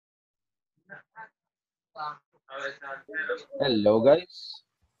Hello, guys.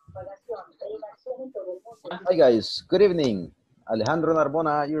 Hi, guys. Good evening. Alejandro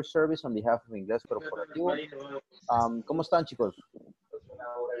Narbona, at your service on behalf of Ingles Corporativo. ¿Cómo están, chicos?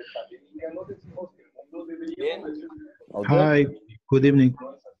 All good? Hi, good evening.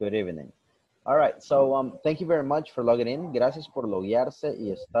 Good evening. All right, so thank you very much for logging in. Gracias por loguearse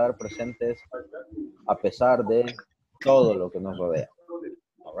y estar presentes a pesar de todo lo que nos rodea.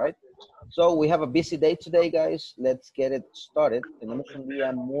 All right. So we have a busy day today, guys. Let's get it started. Tenemos un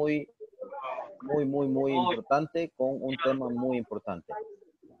día muy importante con un tema muy importante.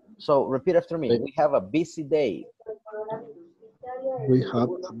 So repeat after me. We have a busy day. We have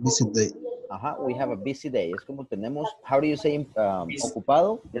a busy day. Ajá, we have a busy day. Es como tenemos, how do you say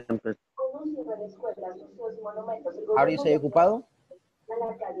ocupado? How do you say ocupado?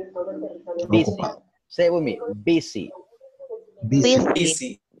 Busy. Ocupado. Say it with me. Busy.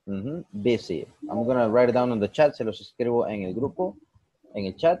 Busy. Busy. I'm going to write it down on the chat. Se los escribo en el grupo, en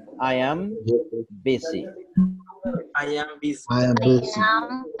el chat. I am busy. I am busy. I am busy.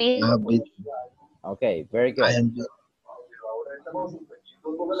 I am busy. Okay, very good. I am busy.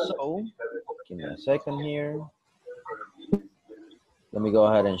 So, give me a second here. Let me go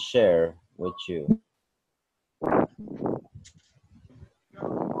ahead and share with you.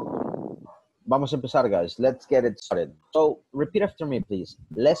 Vamos a empezar, guys. Let's get it started. So, repeat after me, please.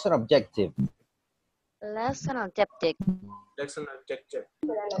 Lesson objective. Lesson objective. Lesson objective.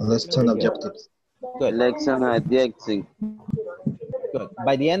 Lesson objective. Good. Lesson objective. Good.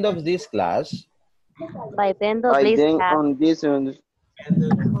 By the end of this class, By the end of By this then class, on this one,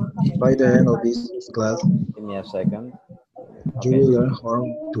 By the end of this class, give me a second. you will learn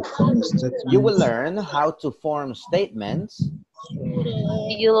how to form statements. You will learn how to form statements.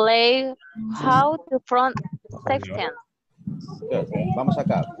 you learn how to front section. Good. Vamos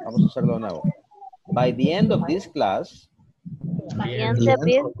acá. Vamos a hacerlo de nuevo. By the end of this class, By the At end the of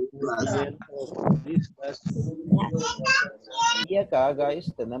end this of this class, y acá,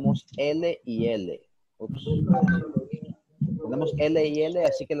 guys, tenemos L y L. Oops. Tenemos L y L,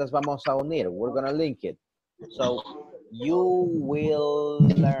 así que las vamos a unir. We're going to link it. So, you will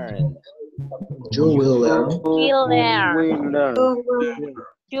learn. you will learn. you learn. will learn.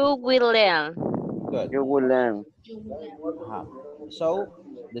 You will learn. Good. You will learn. Ajá. So,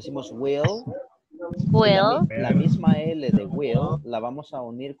 decimos will. Will, La misma L de will la vamos a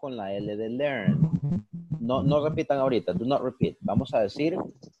unir con la L de learn. No repitan ahorita. Do not repeat. Vamos a decir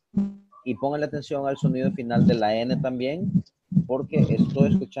y pongan atención al sonido final de la N también, porque estoy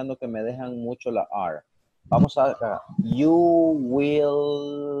escuchando que me dejan mucho la R. Vamos a acá. You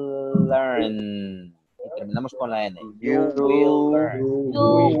will learn. Y terminamos con la N. You will learn.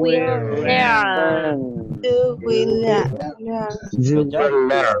 you will learn. You will learn. Good job.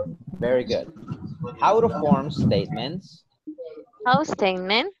 Very good. How to form statements. How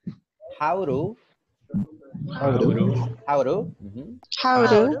statement? How to. How to How to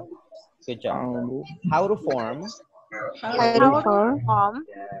Good job. How to form Form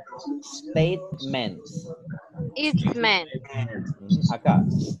statements. each man. Acá,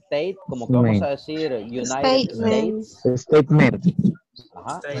 state, como que vamos a decir United Statement. States. Statement.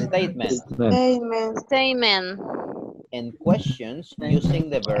 Ajá, statement. statement Statement. And questions using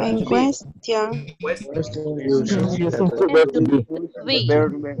the verb and to be. question We.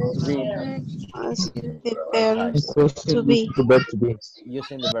 Verb to be. as the verb to be.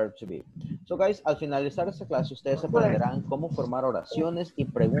 Using the verb to be. So guys, al finalizar esta clase ustedes aprenderán cómo formar oraciones y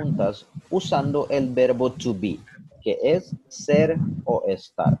preguntas usando el verbo to be, que es ser o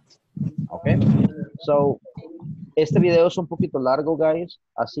estar. Ok. So, este video es un poquito largo, guys,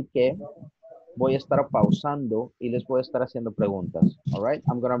 así que voy a estar pausando y les voy a estar haciendo preguntas. All right.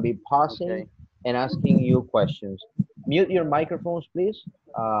 I'm going to be pausing and asking you questions. Mute your microphones, please.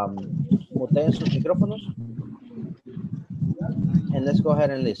 Muteen sus micrófonos. And let's go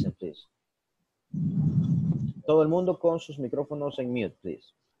ahead and listen, please. Todo el mundo con sus micrófonos en mute,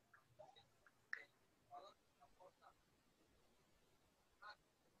 please.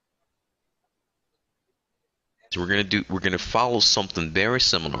 So we're gonna follow something very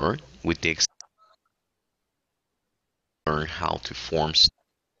similar with the learn how to form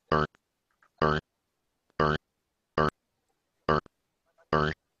learn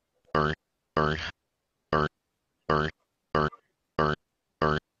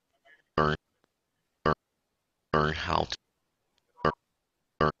how to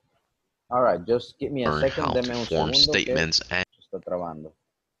All right, just give me a learn second. how Deme to un form segundo que statements and se está trabando.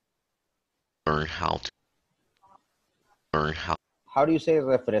 learn how to How do you say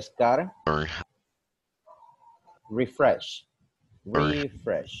refrescar? learn how Refresh. Learn.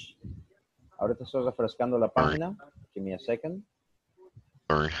 Refresh. Ahorita estoy refrescando la página. Give me a second.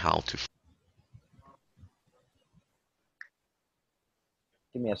 Learn how to.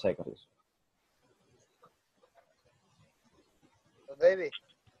 Give me a second, please. David.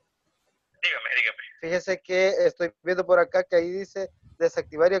 Dígame. Fíjese que estoy viendo por acá que ahí dice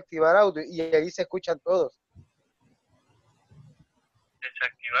desactivar y activar audio y ahí se escuchan todos.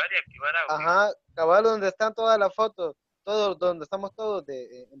 Desactivar y activar audio. Ajá, cabal donde están todas las fotos, todos donde estamos todos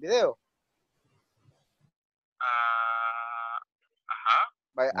en video.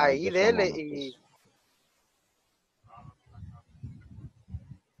 Ajá. Ahí Just dele one moment, y please.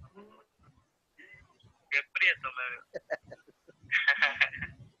 Qué prieto me veo.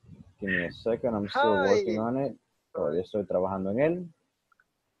 Give me a second. I'm still working Hi. on it. Todavía estoy trabajando en él.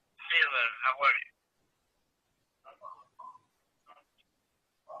 Silver, how are you?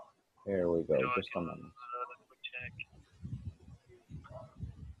 Here we go. Just a moment.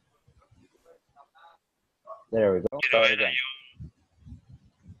 There we go. Start again.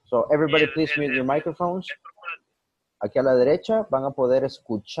 So everybody please mute your microphones. Aquí a la derecha van a poder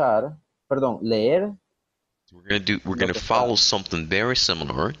escuchar, perdón, leer. We're gonna follow something very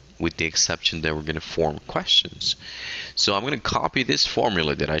similar with the exception that we're gonna form questions. So I'm gonna copy this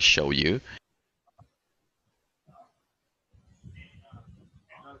formula that I show you.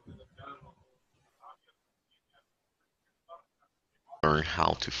 Learn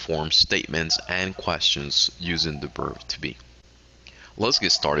how to form statements and questions using the verb to be. Let's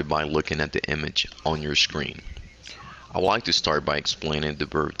get started by looking at the image on your screen. I would like to start by explaining the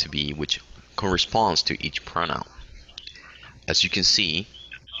verb to be, which corresponds to each pronoun. As you can see,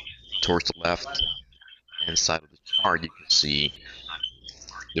 towards the left hand side of the chart, you can see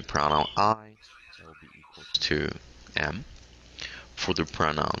the pronoun I will be equal to am. For the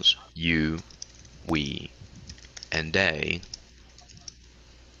pronouns you, we, and they,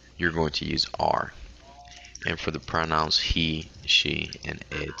 you're going to use are. And for the pronouns he, she, and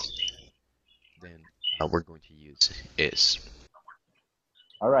it, then we're going to use is.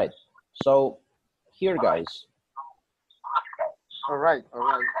 All right. So here, guys. all right.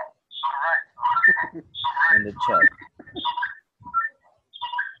 In the chat.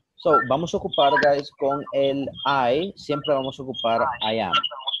 So, vamos a ocupar, guys, con el I. Siempre vamos a ocupar I am.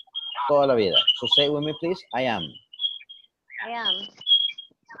 Toda la vida. So, say with me, please. I am. I am.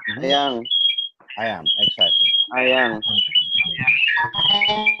 Mhm. I am. Exactly. I am.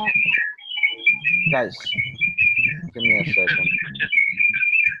 Guys, give me a second.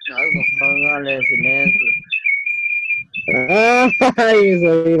 Póngale silencio. Ay, mis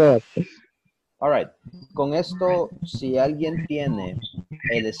oídos. All right. Con esto, si alguien tiene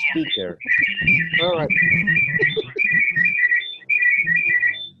el speaker, All right.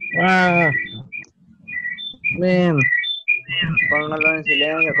 Ah, man. Póngalo en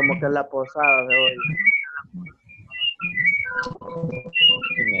silencio, como que es la posada de hoy.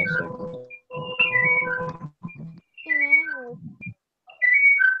 give me a second.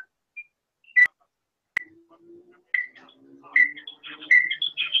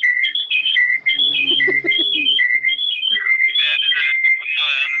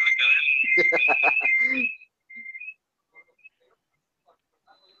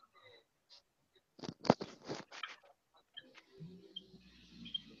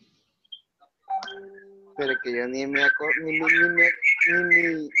 Pero que yo ni a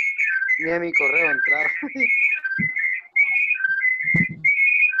mi correo entrar.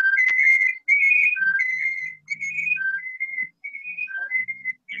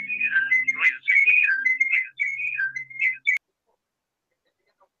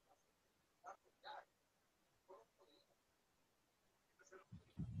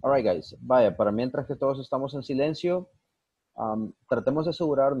 All right, guys. Vaya, para mientras que todos estamos en silencio, tratemos de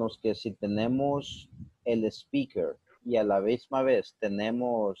asegurarnos que si tenemos el speaker y a la misma vez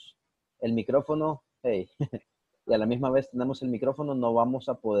tenemos el micrófono, hey, y a la misma vez tenemos el micrófono, no vamos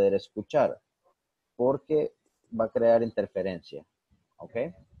a poder escuchar porque va a crear interferencia, ¿ok?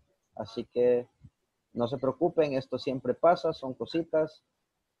 Así que no se preocupen, esto siempre pasa, son cositas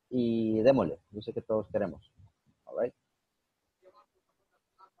y démosle. Yo sé que todos queremos, all right?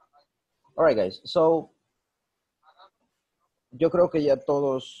 All right, guys. So, yo creo que ya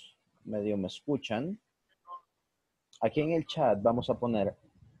todos medio me escuchan. Aquí en el chat vamos a poner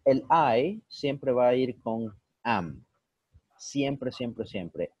el I siempre va a ir con am. Siempre, siempre,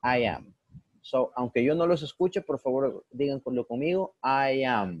 siempre. I am. So, aunque yo no los escuche, por favor, díganlo conmigo. I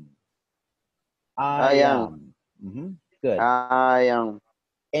am. I am. Good. I am.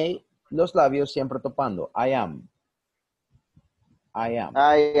 Y los labios siempre topando. I am. I am.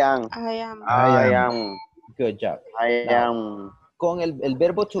 I am. I am. I am. Good job. I Now, am. Con el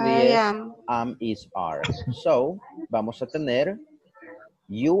verbo to be I es am. is, are. So, vamos a tener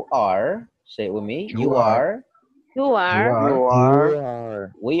you are, say it with me, you are, You are. You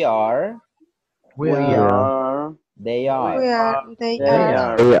are. we are, We are. they are. We are. They They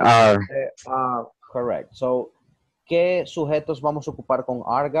are. are. They are. Correct. So, ¿qué sujetos vamos a ocupar con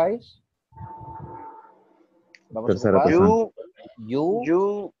are, guys? Vamos a Tercera ocupar persona.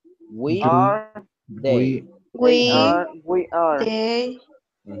 you, we, are. they. We, We are. they,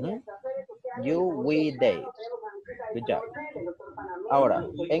 Ujú. You, we, they. Good job. Ahora,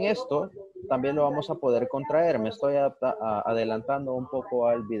 en esto también lo vamos a poder contraer. Me estoy adelantando un poco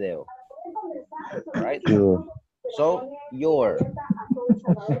al video. All right? Your. So, your.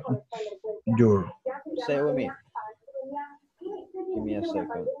 Your. Say it with me. Give me a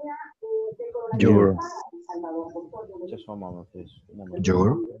second. Your. Just one moment, please. Un momento.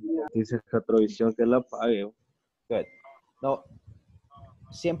 Your. Dice Retrovisión que la pague. Good. No,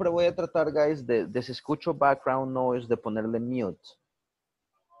 siempre voy a tratar, guys, de si escucho background noise, de ponerle mute.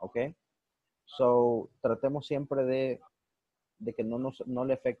 ¿Ok? So, tratemos siempre de que no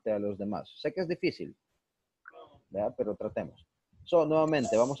le afecte a los demás. Sé que es difícil, ¿verdad? Pero tratemos. So,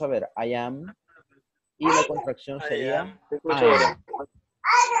 nuevamente, vamos a ver. I am. Y la contracción sería I'm.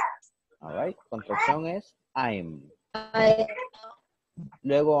 All right. Contracción es I'm.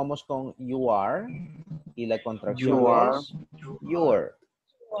 Luego vamos con you are. Y la contracción You are. es your.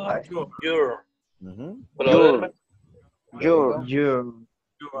 Your. Ujú.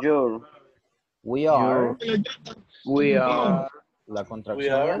 Your. We are. We are. La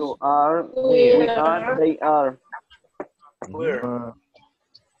contracción es You are. we're. We are. They are. Where?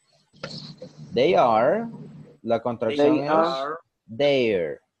 They are. La contracción They es are.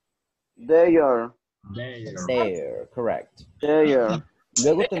 there. They are. There. Correct. They are.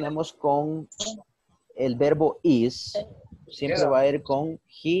 Luego tenemos con el verbo is. Siempre va a ir con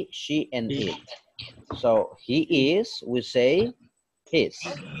he, she, and it. So, he is, we say his.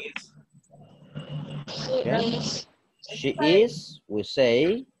 Okay. She is, we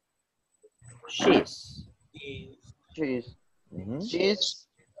say she's. She's. Mhm. She's.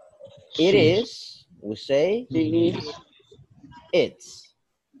 It is, we say She is. it's.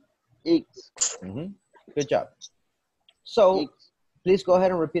 It's. Mhm. Good job. So, please go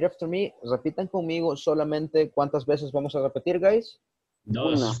ahead and repeat after me. Repitan conmigo solamente cuántas veces vamos a repetir, guys.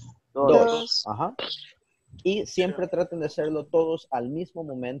 Una. Dos. Ajá. Y siempre traten de hacerlo todos al mismo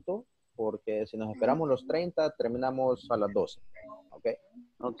momento, porque si nos esperamos los 30, terminamos a las 12. ¿Ok?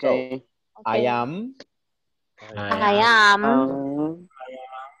 Okay. So, I am. I am.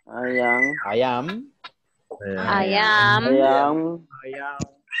 I am. I am. I am. I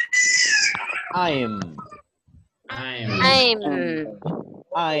am. I'm.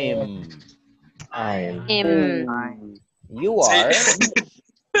 I'm. I'm. You are.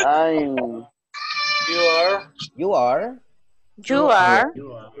 I'm. You are. You are. You are.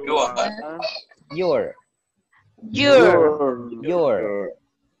 You are. You're. You're. You're.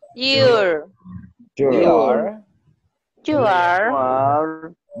 You're. We are. You are.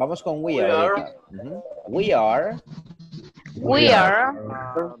 Are. Vamos con we We are. are. Ujú. We are. We are.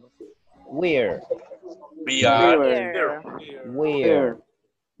 We're. We are. We're. We're.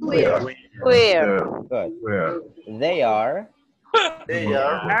 We're. Good. Where? They are. They are. They They're.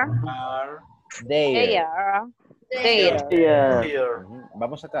 are. They are. Yeah. Here. Ujú.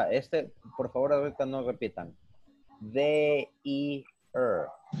 Vamos acá. Por favor, ahorita no repitan. They, er.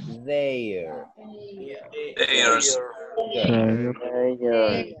 There. Theirs. Good.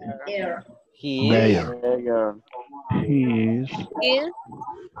 There. He. There. He's.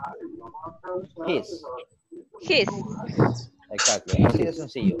 His. His. Exacto. Así de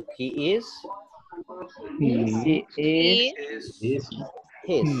sencillo. He is. He. He Is. His.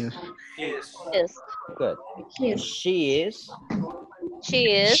 Is. is. Good. She is. She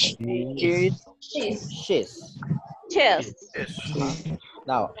is. She's. Chess. Is.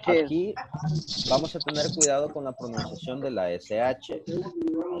 Now, aquí vamos a tener cuidado con la pronunciación de la SH.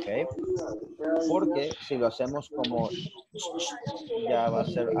 ¿Ok? Porque si lo hacemos como ya va a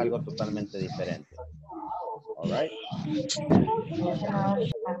ser algo totalmente diferente. All right?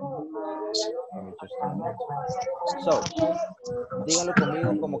 So, díganlo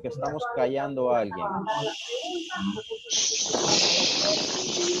conmigo como que estamos callando a alguien.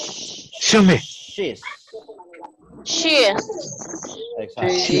 She's. She's.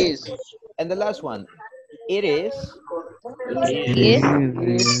 Exactly. She's. And the last one. It is.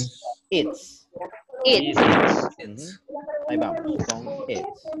 It's. Ujú. Ahí vamos, con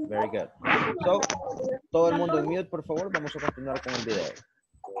it's. Very good. So, todo el mundo en mute, por favor. Vamos a continuar con el video.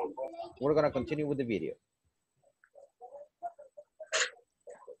 We're going to continue with the video.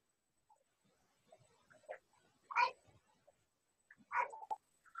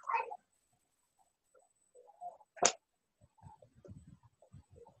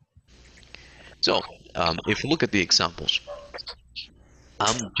 So, if you look at the examples,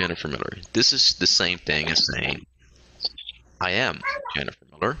 I'm Jennifer Miller. This is the same thing as saying, I am Jennifer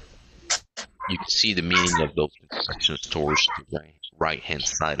Miller. You can see the meaning of those instructions towards the right-hand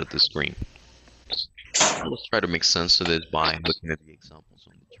side of the screen. Let's try to make sense of this by looking at the examples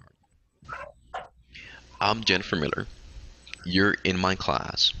on the chart. I'm Jennifer Miller. You're in my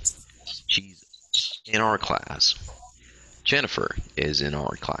class. She's in our class. Jennifer is in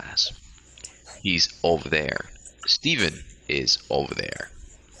our class. He's over there. Steven is over there.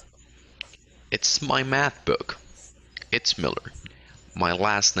 It's my math book. It's Miller. My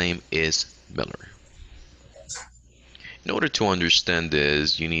last name is Miller. In order to understand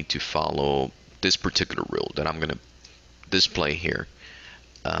this, you need to follow this particular rule that I'm going to display here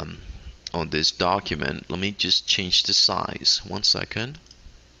on this document. Let me just change the size. 1 second.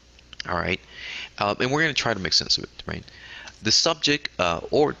 All right. And we're going to try to make sense of it, right? The subject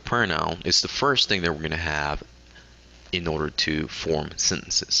or pronoun is the first thing that we're going to have in order to form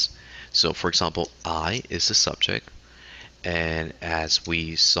sentences. So, for example, I is the subject. And as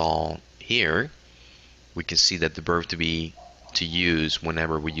we saw here, we can see that the verb to be to use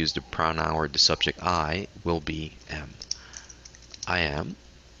whenever we use the pronoun or the subject I will be am. I am.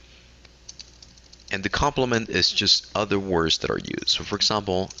 And the complement is just other words that are used. So for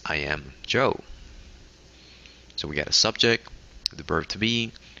example, I am Joe. So we got a subject, the verb to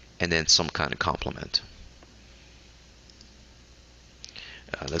be, and then some kind of complement.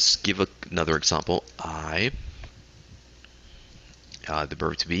 Let's give another example. I, the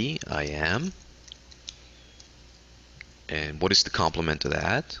verb to be, I am. And what is the complement to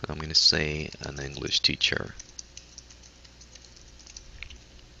that? I'm going to say an English teacher.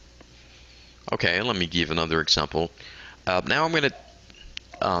 Okay, let me give another example. Now I'm going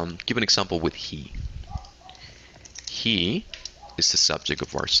to give an example with he. He is the subject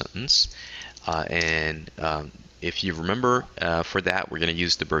of our sentence. And if you remember, for that, we're going to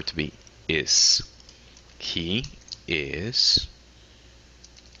use the verb to be is. He is.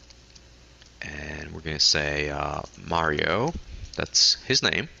 And we're going to say Mario. That's his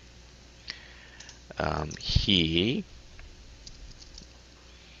name. He.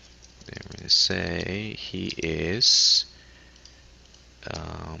 Then we're going to say he is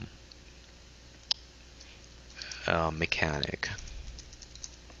a mechanic.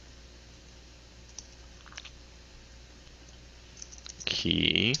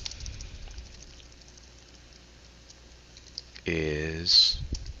 He is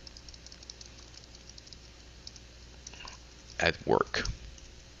at work.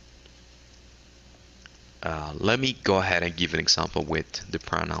 Let me go ahead and give an example with the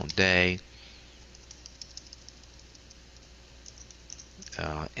pronoun they.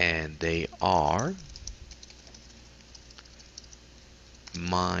 And they are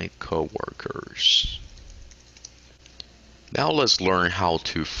my co-workers. Now let's learn how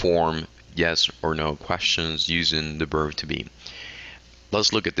to form yes or no questions using the verb to be.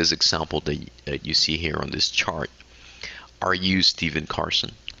 Let's look at this example that you see here on this chart. Are you Stephen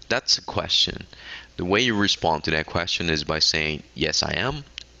Carson? That's a question. The way you respond to that question is by saying yes I am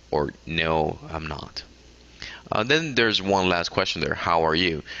or no I'm not. Then there's one last question there. How are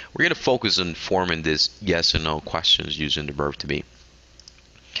you? We're going to focus on forming this yes or no questions using the verb to be.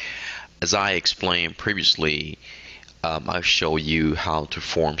 As I explained previously, I'll show you how to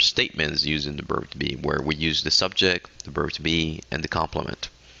form statements using the verb to be, where we use the subject, the verb to be, and the complement.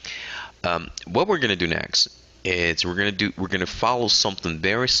 What we're going to do next is we're going to follow something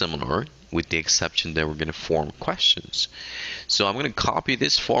very similar, with the exception that we're going to form questions. So I'm going to copy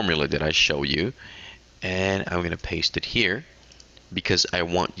this formula that I show you, and I'm going to paste it here because I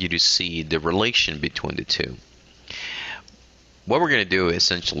want you to see the relation between the two. What we're going to do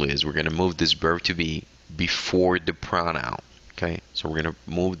essentially is we're going to move this verb to be before the pronoun. Okay, so we're going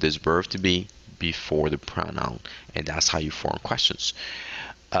to move this verb to be before the pronoun, and that's how you form questions.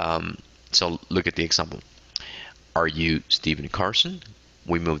 So look at the example. Are you Stephen Carson?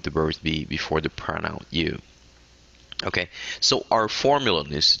 We move the verb to be before the pronoun you. Okay, so our formula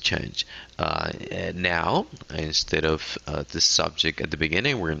needs to change. Now, instead of the subject at the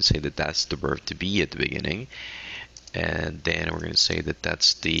beginning, we're going to say that that's the verb to be at the beginning. And then we're going to say that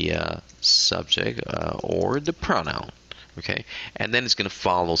that's the subject or the pronoun. Okay, and then it's going to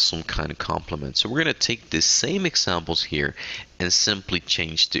follow some kind of complement. So we're going to take the same examples here and simply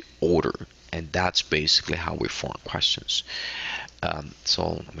change the order. And that's basically how we form questions. So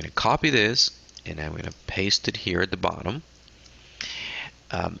I'm going to copy this and I'm going to paste it here at the bottom.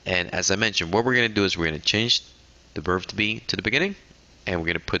 And as I mentioned, what we're going to do is we're going to change the verb to be to the beginning and we're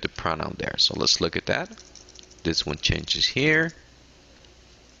going to put the pronoun there. So let's look at that. This one changes here.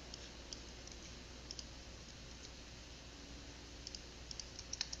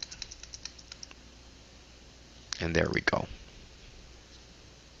 And there we go.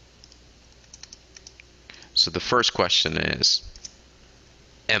 So the first question is,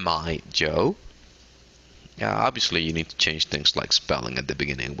 am I Joe? Yeah, obviously you need to change things like spelling at the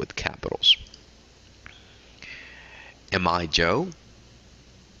beginning with capitals. Am I Joe?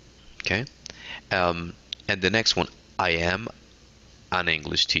 Okay. And the next one, I am an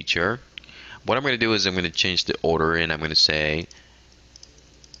English teacher. What I'm going to do is I'm going to change the order and I'm going to say,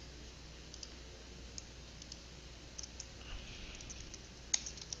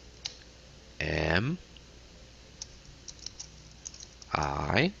 am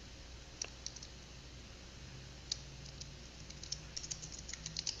I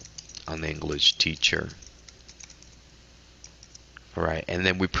an English teacher? All right, and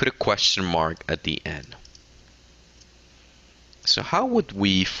then we put a question mark at the end. So how would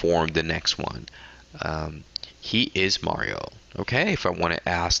we form the next one? He is Mario. Okay, if I want to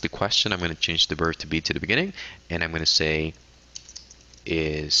ask the question, I'm going to change the verb to be to the beginning, and I'm going to say,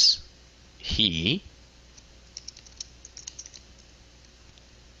 is he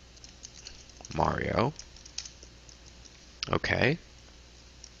Mario? Okay.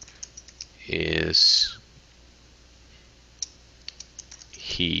 Is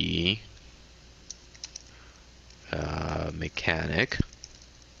he a mechanic?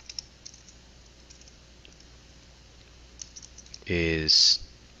 Is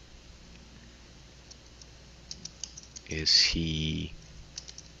he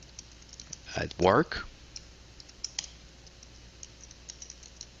at work?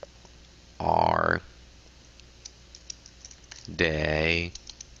 Are they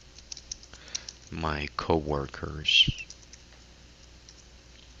my coworkers?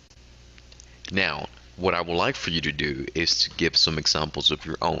 Now, what I would like for you to do is to give some examples of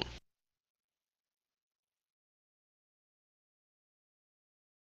your own.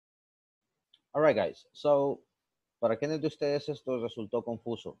 All right, guys. So, ¿para quiénes de ustedes esto resultó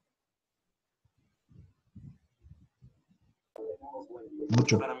confuso?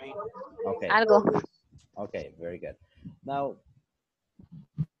 Mucho. Para mí. Okay. Algo. Okay, very good. Now,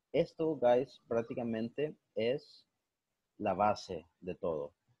 esto, guys, prácticamente es la base de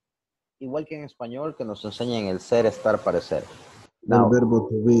todo. Igual que en español, que nos enseñan el ser, estar, parecer. El verbo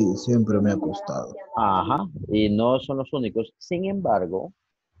to be siempre me ha costado. Ajá, y no son los únicos. Sin embargo,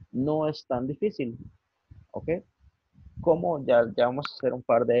 no es tan difícil. ¿Ok? Como ya vamos a hacer un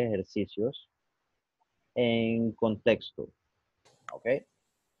par de ejercicios en contexto. ¿Ok?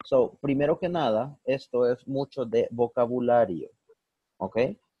 So, primero que nada, esto es mucho de vocabulario. ¿Ok?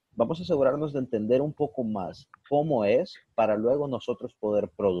 Vamos a asegurarnos de entender un poco más cómo es para luego nosotros poder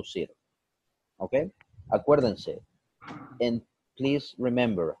producir. ¿Ok? Acuérdense. And please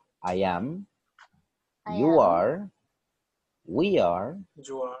remember, I am, you are, we are,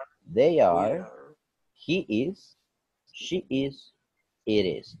 You are. they We are, are. he is, she is, it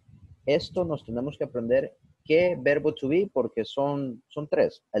is. Esto nos tenemos que aprender qué verbo to be porque son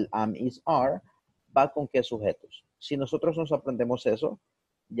tres. El am, is, are va con qué sujetos. Si nosotros nos aprendemos eso,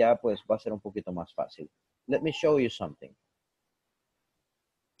 ya pues va a ser un poquito más fácil. Let me show you something.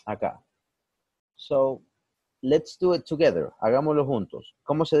 Acá. So, let's do it together. Hagámoslo juntos.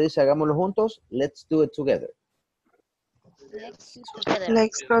 ¿Cómo se dice hagámoslo juntos? Let's do it together. Let's do together.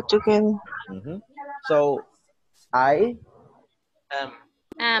 Let's go together. So, I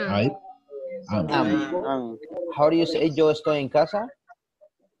I am. am. How do you say yo estoy en casa?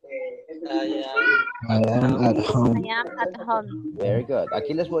 I I am at home. I am at home. Very good.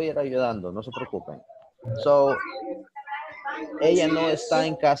 Aquí les voy a ir ayudando, no se preocupen. So, ella no está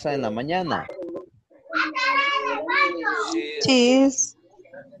en casa en la mañana. She is.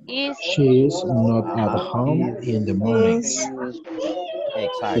 She is not at home in the morning.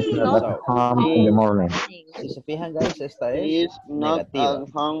 Exactly. Not at home in the morning. Si se fijan, guys, esta He es is not negativa. at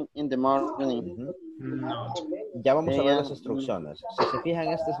home in the morning. Ya vamos a ver Ella- las instrucciones. Si se fijan,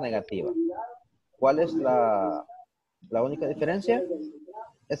 esta es negativa. ¿Cuál es la única diferencia?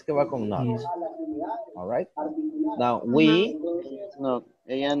 Es que va con not. All right. Now, we No,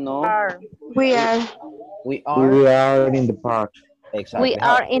 ella no. We are. We are in the park. Exactly. We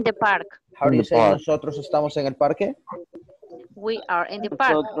are in the park. How do in you the say park. nosotros estamos en el parque? We are in the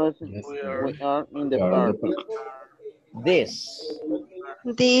park. Nosotros Yes. We are. we are in the We are in park. the park. This.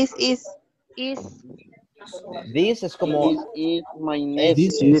 This is. Is This es como This is my name.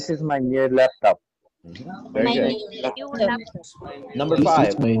 This is my new laptop. very my good. new laptop. Number This 5.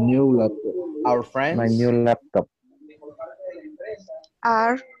 is my new laptop. Our friends My new laptop.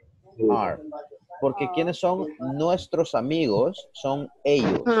 Are. are. Porque quienes son nuestros amigos son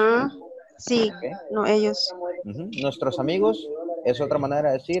ellos. Sí. ¿Ok? No, ellos. Nuestros amigos es otra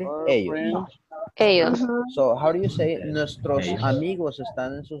manera de decir Our ellos. friends Ellos. So, how do you say nuestros amigos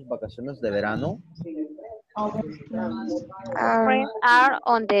están en sus vacaciones de verano? Friends are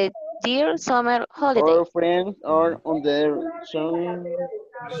on the dear summer holiday. Our friends are on their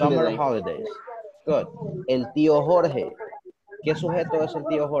Summer holidays. Good. El tío Jorge. ¿Qué sujeto es el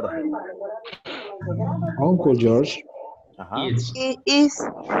tío Jorge? Uncle George. Ajá. Is.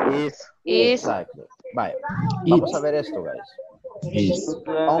 Exacto. Vaya. Vamos a ver esto, guys. Is.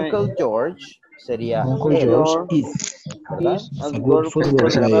 Uncle George sería Uncle él, George is ¿verdad? a good football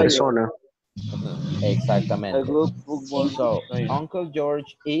player. Exactamente. A good football So, player. Uncle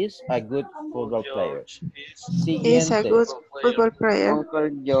George is a good football player. Is a Siguiente. good football player. Uncle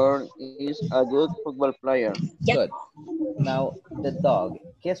George is a good football player. Good. Now, the dog.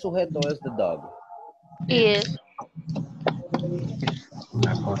 ¿Qué sujeto es the dog? Is.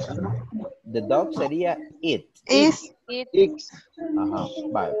 The dog sería it. Is. It. X. Ajá.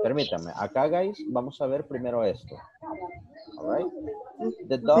 Vale, permítame. Acá, guys, vamos a ver primero esto. All right.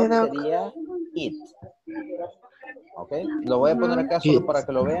 The dog sería it. Ok. Lo voy a poner acá solo para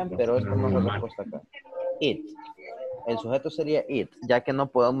que lo vean, pero esta no es la respuesta acá. It. El sujeto sería it, ya que no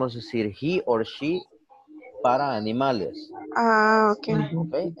podemos decir he or she para animales. Ah, ok.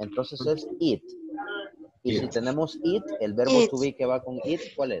 Ok. Entonces es it. Y si tenemos it, el verbo It. to be que va con it,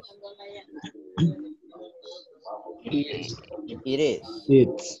 ¿cuál es? It is.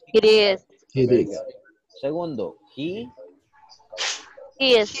 It's. It is. It Very is. good. Segundo, he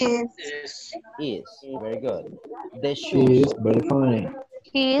Is. is. Very good. The He shoes, is very funny.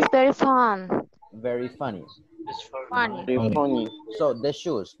 He is very fun. very funny. Funny. Very funny. So, the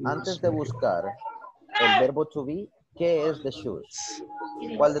shoes. Antes de buscar el verbo to be, ¿qué es the shoes?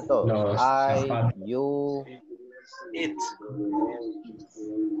 ¿Cuál de todos? I, you.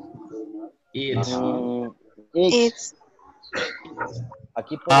 Ajá. It's.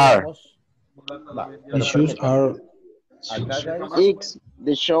 Aquí podemos... Va, The pero shoes permítame. are Acá, guys, X.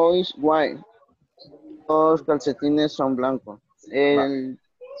 The show is white. Los calcetines son blancos.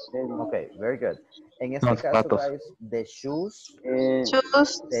 ok, very good. En este caso, guys, the shoes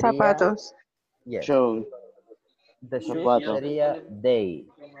Shoes. sería... Zapatos. Yes. show. The shoes Zapato. sería they.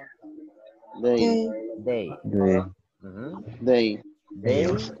 They. They. the Ujú. They. They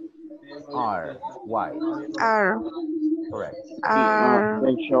are white. Are. Correct. Are.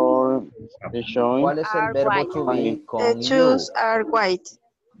 The show. The showing. ¿Cuál es el Are verbo white. to be The con you? shoes are white.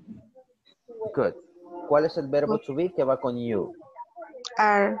 Good. ¿Cuál es el verbo to be que va con you?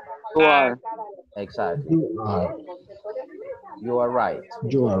 Are. You are. Exactly. You are right.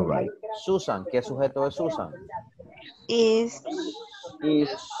 you are right. Susan, ¿qué sujeto es Susan? Is. Is.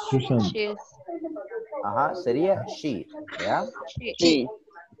 Susan. She is. Ajá, sería she. ¿Ya? She.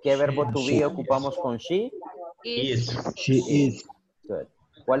 ¿Qué verbo to be She. ocupamos con she? Is. She is. Good.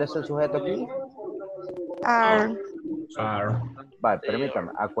 ¿Cuál es el sujeto aquí? Are. Vale,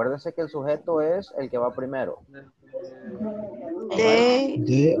 permítame. Acuérdense que el sujeto es el que va primero. They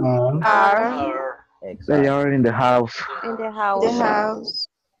They are. are. Exacto. in the house. In the The house. house.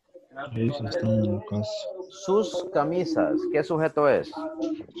 Ellos están en la casa. Sus camisas, ¿qué sujeto es?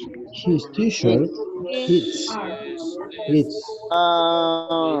 His t-shirt. It's. It's.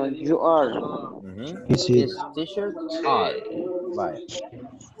 You are. Ujú. Is it? His t-shirt are. Vale.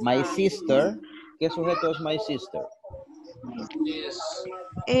 My sister, ¿qué sujeto es my sister?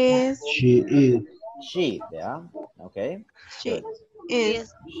 Is. She is. She, ¿ya? Ok. She Good.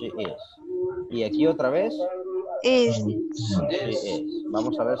 is. She is. Y aquí otra vez, Is. she is.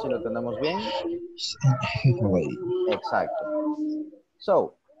 Vamos a ver si lo tenemos bien. Exacto.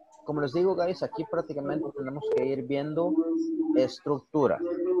 So, como les digo, guys, aquí prácticamente tenemos que ir viendo estructura.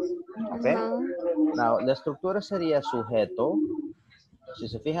 ¿Ok? Now, la estructura sería sujeto. Si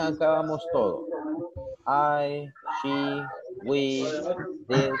se fijan, acá vamos todo. I, she, we,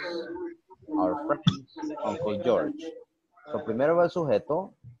 this, our friends, Uncle George. So, primero va el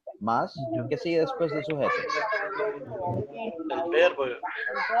sujeto, más, ¿qué sigue después del sujeto?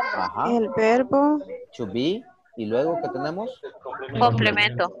 Ajá, El verbo. to be, y luego, ¿qué tenemos?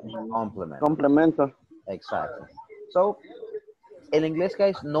 Complemento. Complement. Complemento. Exacto. So, el inglés,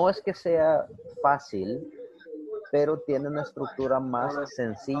 guys, no es que sea fácil, pero tiene una estructura más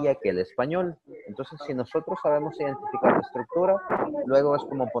sencilla que el español. Entonces, si nosotros sabemos identificar la estructura, luego es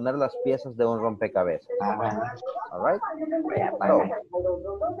como poner las piezas de un rompecabezas. All right? So,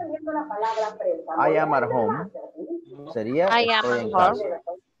 I am at home sería I am estoy at en home. casa.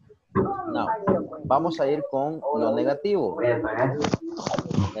 No, vamos a ir con lo negativo.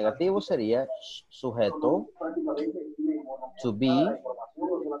 Negativo sería sujeto, to be,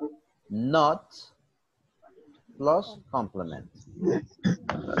 not, plus complement.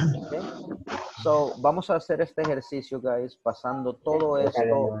 Okay? So, vamos a hacer este ejercicio, guys, pasando todo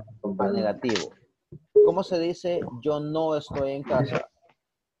esto al negativo. ¿Cómo se dice yo no estoy en casa?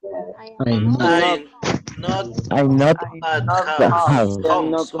 I'm not, I'm not I'm not at the house. house.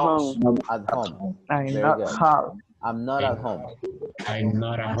 I'm not home. At home. I'm Very not good. home. I'm not at home. I'm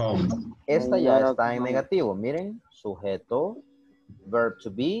not at home. Esta I'm ya not está at en home. negativo. Miren, sujeto, verb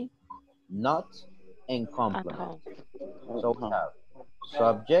to be, not, and At complement. home. So we have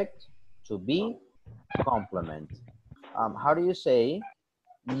subject, to be, complement. How do you say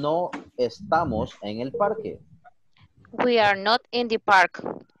no estamos en el parque? We are not in the park.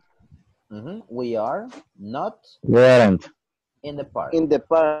 We are not Weren't. in the park. In the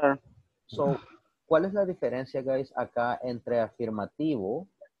park. So, ¿cuál es la diferencia, guys, acá entre afirmativo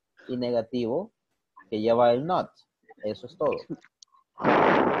y negativo que lleva el not? Eso es todo.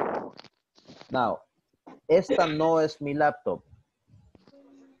 Now, esta no es mi laptop.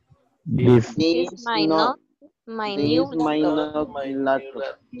 This This is my not. my This new might laptop. not be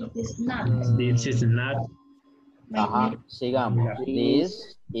laptop. this is not Ajá, sigamos.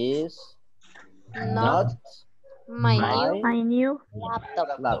 This is not My new my laptop.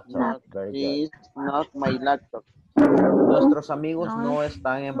 laptop. Very good. This is not my laptop. Nuestros amigos no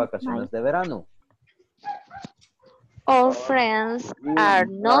están en vacaciones de verano. Our friends are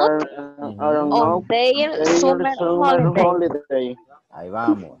not Are on not their summer holiday. holiday. Ahí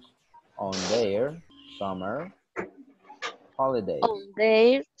vamos. On their summer holidays. On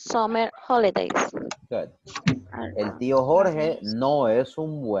their summer holidays. Good. El tío Jorge no es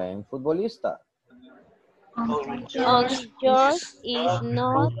un buen futbolista. George is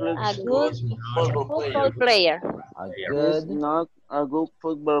not a good football player. A Is good not a good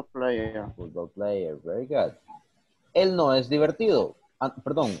football player. football player. Very good. Él no es divertido.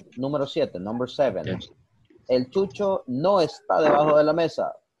 Perdón, número 7, number 7. El chucho no está debajo de la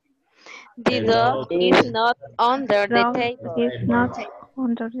mesa. The dog is not under the table.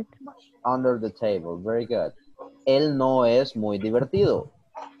 Under the table. Very good. Él no es muy divertido.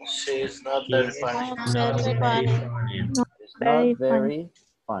 She's not very funny. It's not very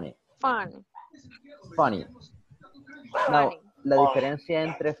funny. Fun. Funny. Now, Funny. la diferencia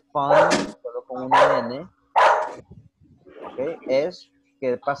entre fun, solo con una N, okay, es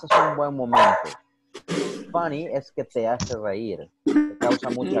que pasas un buen momento. Funny es que te hace reír, te causa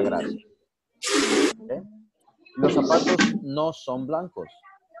mucha gracia. Okay. Los zapatos no son blancos.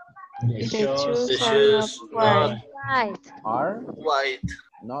 The shoes not Right. Are white.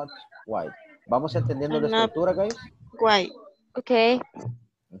 not white. ¿Vamos entendiendo la estructura, guys? White. Okay.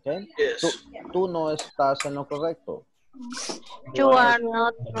 Okay. Yes. Tú no estás en lo correcto. You are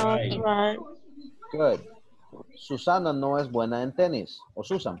not Right. Good. Susana no es buena en tenis. O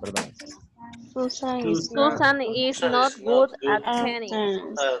Susan, perdón. Susan Susan is not good at tennis.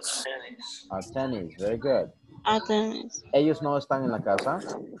 Tennis. At tennis. Very good. Athens. Ellos no están en la casa.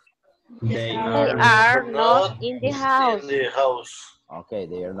 They are not in the house. In the house. Okay,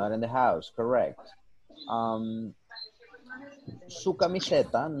 they are not in the house. Correct. Su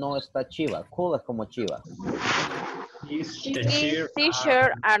camiseta no está chiva. Cool es como chiva. His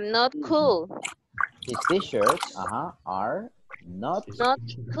t-shirts are not cool. His t-shirts, are not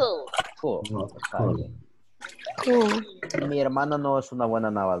Cool. cool. Exactly. Cool. Mi hermana no es una buena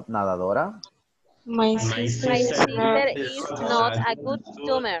nadadora. My My sister sister is not a good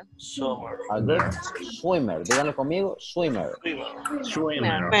swimmer. Summer. A good swimmer. Díganlo conmigo. Swimmer.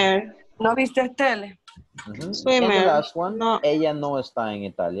 swimmer. ¿No viste tele? And the Swimmer. last one, No. ella no está en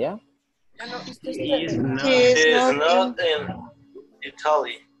Italia. ¿No viste He tele? is She is not not in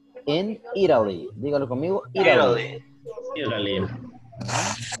Italy. In Italy. Dígalo conmigo. Italy. Italy.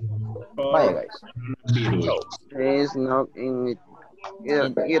 Vaya, guys. He is not in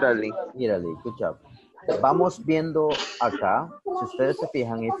Italy. Italy. Good job. Vamos viendo acá. Si ustedes se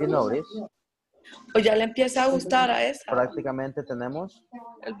fijan, if you notice, O ya le empieza a gustar a esa. prácticamente tenemos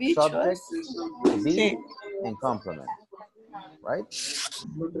El bicho subject, es. to be, Sí. and complement. Right?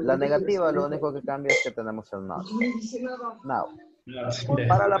 La negativa, lo único que cambia es que tenemos el not. Now,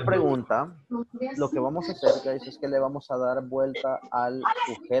 para la pregunta, lo que vamos a hacer, guys, es que le vamos a dar vuelta al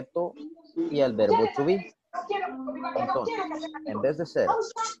sujeto y al verbo to be. Entonces, en vez de ser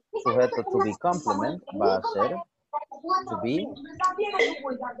sujeto to be complement, va a ser to be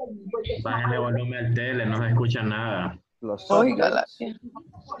Bájale volumen al tele, no se escucha nada. plus Óigala. subject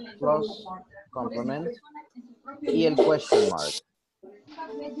plus complement y el question mark.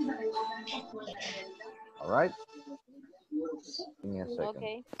 All right. Give me a second.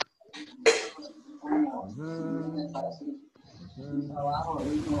 Okay.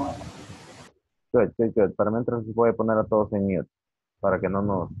 Good. Para mientras voy a poner a todos en mute. para que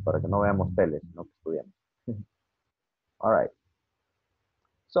no veamos teles, no que estudiamos. All right.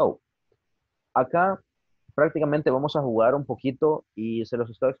 So, acá prácticamente vamos a jugar un poquito y se los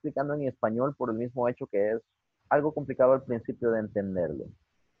estoy explicando en español por el mismo hecho que es algo complicado al principio de entenderlo.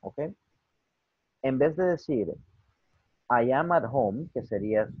 ¿Ok? En vez de decir I am at home, que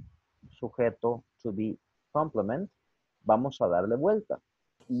sería sujeto to be complement, vamos a darle vuelta.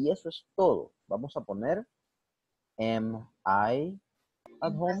 Y eso es todo. Vamos a poner am I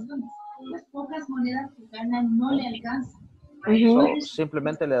at home. Las pocas monedas que ganan no le alcanzan. So,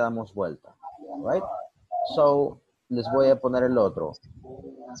 simplemente le damos vuelta. Right? So, les voy a poner el otro.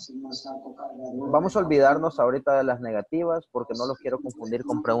 Vamos a olvidarnos ahorita de las negativas porque no los quiero confundir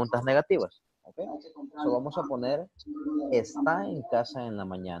con preguntas negativas. ¿Okay? So, vamos a poner está en casa en la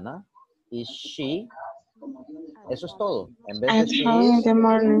mañana. Is she? Eso es todo. En vez de At she home in is, the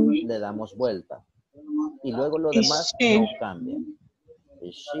morning. le damos vuelta. Y luego lo Is demás she? no cambia.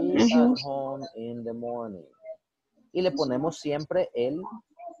 Is she at home in the morning? Y le ponemos siempre el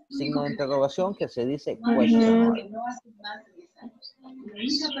signo de interrogación que se dice question mark.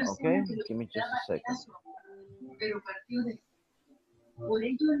 Okay, give me just a second.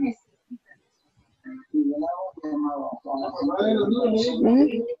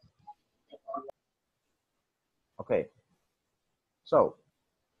 Okay. So,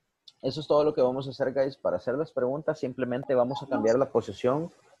 eso es todo lo que vamos a hacer, guys. Para hacer las preguntas, simplemente vamos a cambiar la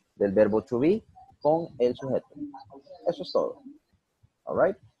posición del verbo to be con el sujeto. Eso es todo. All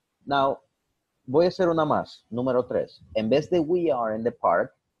right. Now, voy a hacer una más. Número 3. En vez de we are in the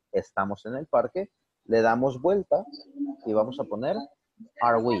park, estamos en el parque, le damos vuelta y vamos a poner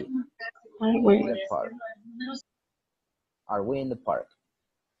are we in the park. Are we in the park?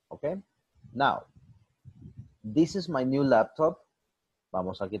 Okay. Now, this is my new laptop.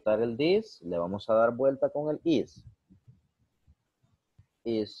 Vamos a quitar el this, le vamos a dar vuelta con el is.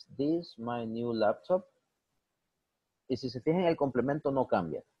 Is this my new laptop? Y si se fijan, el complemento no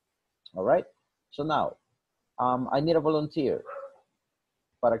cambia. All right? So now, I need a volunteer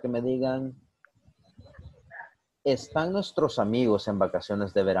para que me digan, ¿están nuestros amigos en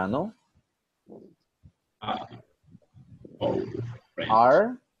vacaciones de verano?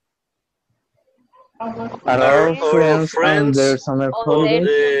 Are Our friends on their summer holidays?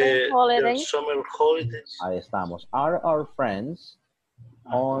 Summer holidays. Ahí estamos. Are our friends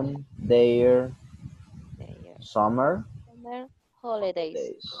on their summer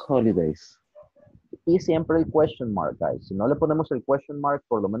holidays. Holidays. Y siempre el question mark, guys. Si no le ponemos el question mark,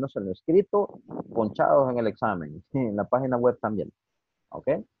 por lo menos en lo escrito, ponchados en el examen. En la página web también. ¿Ok?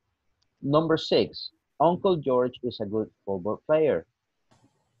 Number 6. Uncle George is a good football player.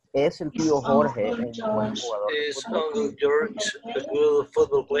 ¿Es el tío Jorge un buen jugador de Is fútbol? Uncle George a good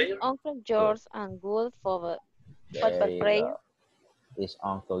football player? Uncle George and good football There you player. go. Is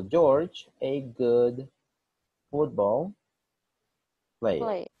Uncle George a good football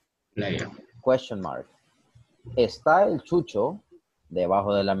player? Question mark. ¿Está el chucho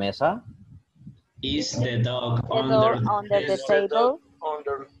debajo de la mesa? Is the dog The dog under the Is the table. dog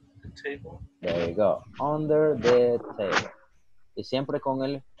under the table? There you go. Under the table. Y siempre con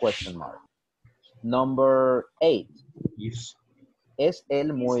el question mark. Number 8. ¿Es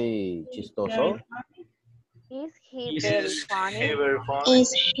él muy chistoso? Is he very Is funny? he very funny?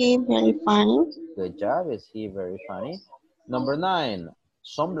 Is he very funny? Good job. Is he very funny? Number 9.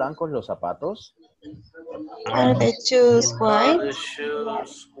 ¿Son blancos los zapatos? Are the shoes Are white? the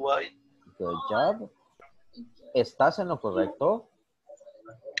shoes white? Good job. ¿Estás en lo correcto?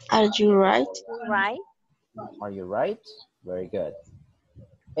 Are you right? Right? Are you right? Very good.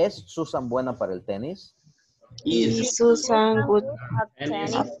 ¿Es Susan buena para el tenis? Is Susan good At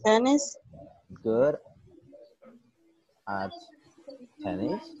tennis. at tennis? Good at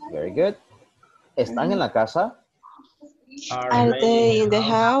tennis. Very good. ¿Están en la casa? Are they in the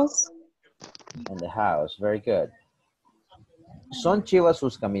house? In the house. Very good. ¿Son chivas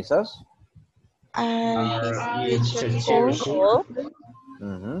sus camisas? Are his t-shirt cool?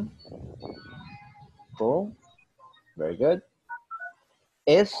 Mhm. Cool. Very good.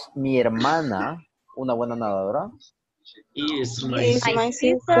 ¿Es mi hermana una buena nadadora? Is my Is My my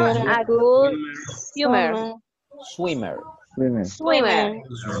sister sister a good swimmer. Swimmer. Swimmer. Swimmer.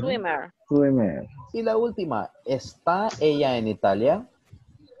 Swimmer. Swimmer. Y la última, ¿está ella en Italia?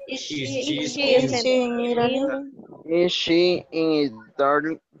 Is she Is she in Italy? Is she in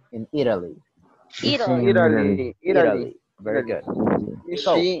Italy? In Italy. Italy. Italy. Italy. Very good. Is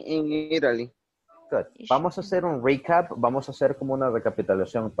So, she in Italy? good. Vamos a hacer un recap. Vamos a hacer como una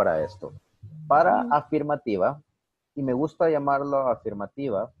recapitulación para esto. Para afirmativa, y me gusta llamarlo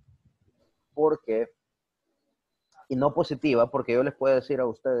afirmativa porque Y no positiva, porque yo les puedo decir a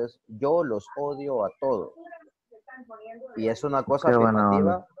ustedes, yo los odio a todos. Y es una cosa Qué buena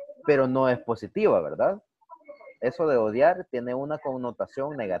afirmativa, onda. pero no es positiva, ¿verdad? Eso de odiar tiene una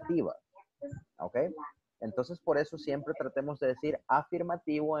connotación negativa. ¿Ok? Entonces, por eso siempre tratemos de decir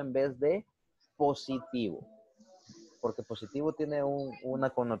afirmativo en vez de positivo. Porque positivo tiene una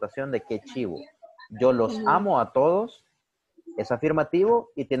connotación de que chivo. Yo los amo a todos, es afirmativo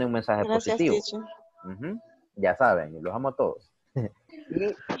y tiene un mensaje Gracias, positivo. teacher. Ya saben, los amo a todos.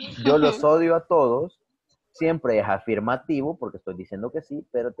 Y yo los odio a todos, siempre es afirmativo, porque estoy diciendo que sí,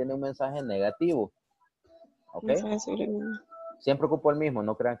 pero tiene un mensaje negativo. ¿Ok? Mensaje subliminal. Siempre ocupo el mismo,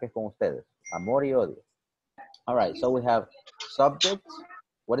 no crean que es con ustedes. Amor y odio. All right, so we have subject.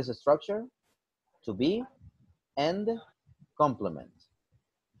 What is the structure? To be and complement.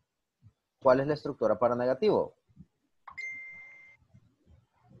 ¿Cuál es la estructura para negativo?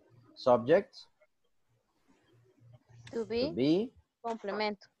 Subject. To be, To be.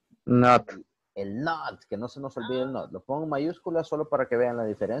 complemento. Not. El not, que no se nos olvide el not. Lo pongo en mayúscula solo para que vean la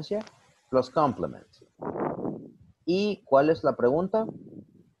diferencia. Plus complement. ¿Y cuál es la pregunta?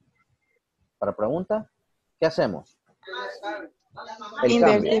 Para pregunta, ¿qué hacemos? El cambio.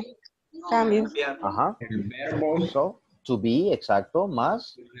 Invertir. Cambio. Ajá. El verbo, So, to be, exacto,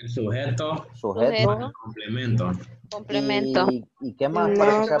 más el sujeto, sujeto. complemento. Complemento. ¿Y qué más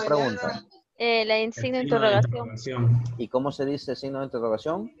para que No. sea pregunta? La El insignia de signo de interrogación. interrogación. ¿Y cómo se dice signo de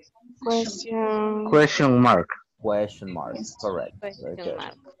interrogación? Question. Question mark. Question mark. Correct. Very Question good.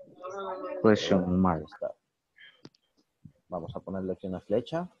 mark. Question mark. Ahí está. Vamos a ponerle aquí una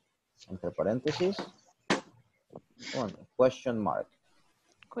flecha entre paréntesis. Bueno, question mark.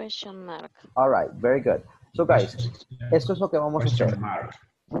 Question mark. All right, very good. So guys, esto es lo que vamos a hacer. Question mark.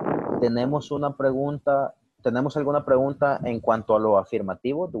 ¿Tenemos alguna pregunta en cuanto a lo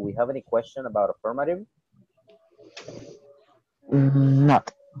afirmativo? Do we have any question about affirmative?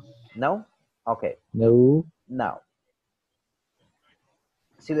 Not. No? Okay. No. Now,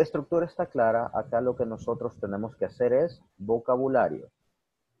 si la estructura está clara, acá lo que nosotros tenemos que hacer es vocabulario.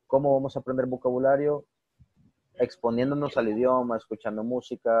 ¿Cómo vamos a aprender vocabulario? Exponiéndonos al idioma, escuchando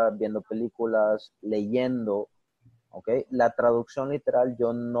música, viendo películas, leyendo. ¿Ok? La traducción literal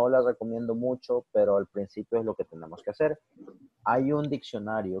yo no la recomiendo mucho, pero al principio es lo que tenemos que hacer. Hay un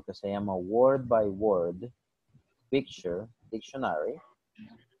diccionario que se llama Word by Word Picture Dictionary.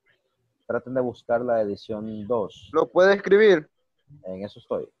 Traten de buscar la edición 2. ¿Lo puede escribir? En eso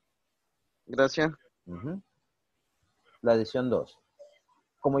estoy. Gracias. La edición 2.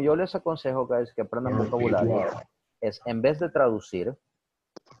 Como yo les aconsejo, guys, que aprendan vocabulario, es en vez de traducir,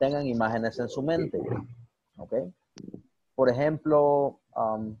 tengan imágenes en su mente. ¿Ok? Por ejemplo,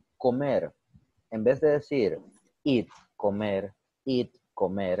 comer. En vez de decir eat, comer, y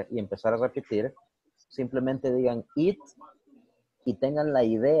empezar a repetir, simplemente digan eat y tengan la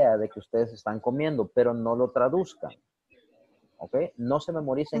idea de que ustedes están comiendo, pero no lo traduzcan. ¿Ok? No se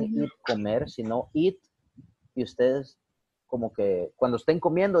memoricen eat, comer, sino eat y ustedes como que cuando estén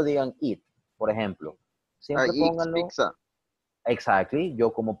comiendo digan eat, por ejemplo. Siempre pónganlo. Pizza. Exactly,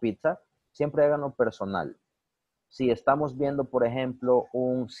 yo como pizza. Siempre háganlo personal. Si estamos viendo, por ejemplo,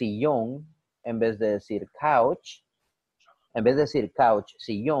 un sillón, en vez de decir couch,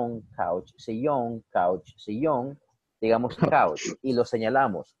 sillón, couch, sillón, couch, sillón, digamos couch y lo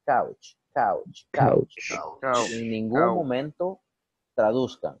señalamos, couch, couch, couch. Couch. En ningún momento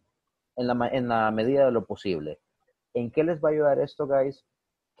traduzcan en la medida de lo posible. ¿En qué les va a ayudar esto, guys?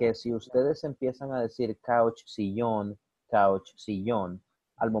 Que si ustedes empiezan a decir couch, sillón,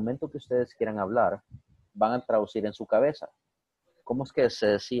 al momento que ustedes quieran hablar, van a traducir en su cabeza. ¿Cómo es que se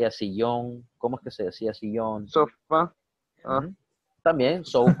decía sillón? ¿Cómo es que se decía sillón? Sofá. También,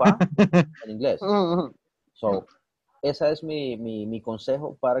 sofa, en inglés. So, ese es mi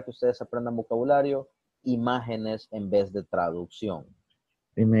consejo para que ustedes aprendan vocabulario, imágenes en vez de traducción.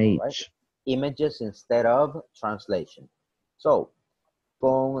 Image. Right? Images instead of translation. So,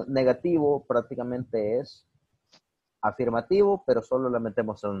 con negativo prácticamente es afirmativo, pero solo le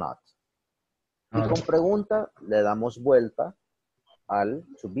metemos el not. Y con pregunta le damos vuelta al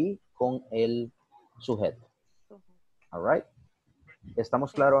to be con el sujeto. All right.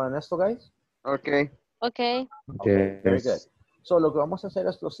 ¿Estamos claros en esto, guys? Ok. Okay. Okay, very good. So, lo que vamos a hacer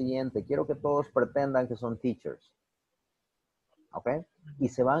es lo siguiente. Quiero que todos pretendan que son teachers. ¿Ok? Y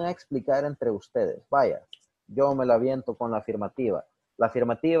se van a explicar entre ustedes. Vaya, yo me la aviento con la afirmativa. La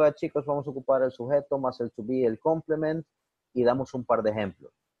afirmativa, chicos, vamos a ocupar el sujeto más el to be, el complement, y damos un par de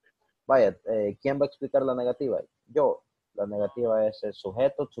ejemplos. Vaya, ¿quién va a explicar la negativa? Yo. La negativa es el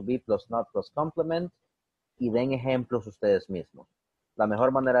sujeto, to be plus not plus complement, y den ejemplos ustedes mismos. La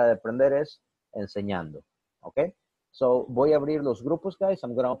mejor manera de aprender es enseñando. ¿Ok? So, voy a abrir los grupos, guys.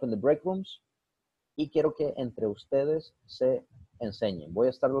 I'm going to open the break rooms. Y quiero que entre ustedes se enseñen. Voy a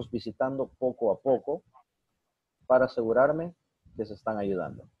estarlos visitando poco a poco para asegurarme que se están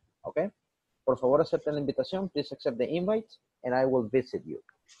ayudando. ¿Ok? Por favor, acepten la invitación. Please accept the invite and I will visit you.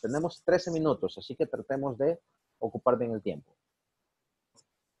 Tenemos 13 minutos, así que tratemos de ocupar bien el tiempo.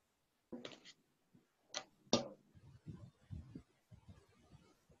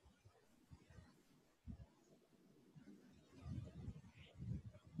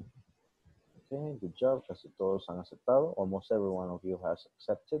 Okay, good job. Casi todos han aceptado. Almost every one of you has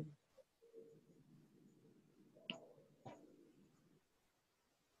accepted.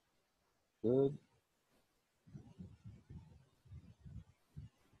 Good.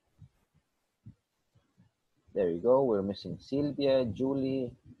 There you go. We're missing Silvia,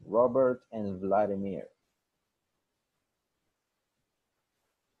 Julie, Robert, and Vladimir.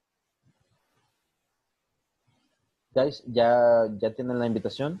 Guys, ¿ya tienen la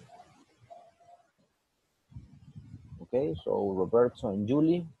invitación? Okay, so Roberto and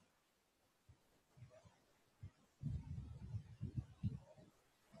Julie.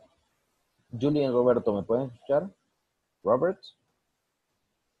 Julie y Roberto, ¿me pueden escuchar? Robert.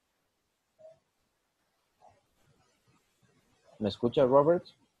 ¿Me escucha Robert?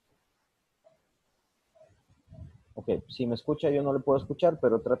 Ok, si me escucha yo no le puedo escuchar,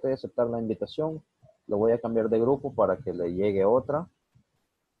 pero trate de aceptar la invitación. Lo voy a cambiar de grupo para que le llegue otra.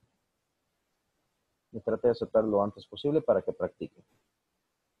 Y trate de aceptar lo antes posible para que practique.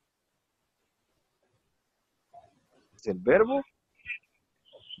 Es el verbo.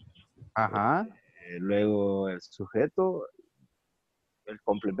 Ajá. Luego el sujeto, el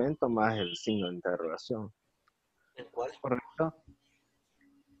complemento más el signo de interrogación. ¿En cuál? Correcto.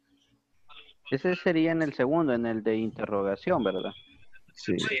 Ese sería en el segundo, en el de interrogación, ¿verdad?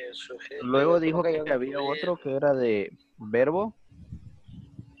 Sí. Sí, el sujeto. Luego dijo Ok, que había otro que era de verbo,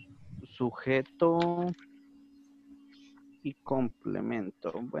 sujeto y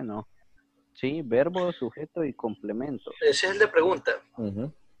complemento. Bueno, sí, verbo, sujeto y complemento. Ese es el de pregunta.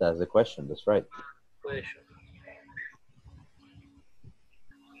 That's the question, that's right. Pues,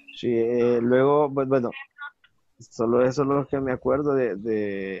 Sí, luego, pues, bueno, solo eso es lo que me acuerdo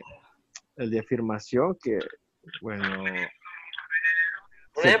de el de afirmación, que, bueno, un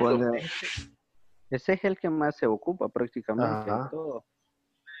se ejemplo. pone... Ese es el que más se ocupa prácticamente en Ajá. todo.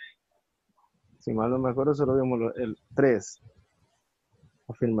 Si mal no me acuerdo, solo vimos el 3.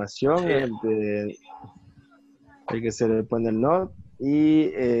 Afirmación, Sí. el que se le pone el not,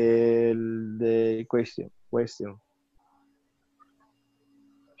 y el de question.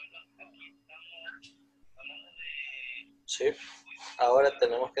 Sí. Ahora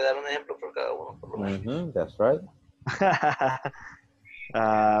tenemos que dar un ejemplo por cada uno, por lo menos. That's right.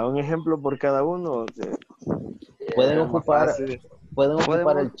 Un ejemplo por cada uno. Pueden Más ocupar fácil.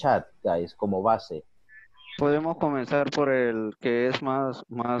 el chat, guys, como base. Podemos comenzar por el que es más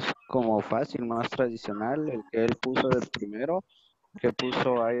como fácil, más tradicional, el que él puso del primero, que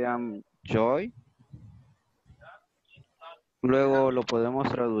puso I am Joy. Luego lo podemos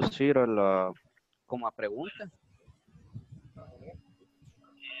traducir como a pregunta.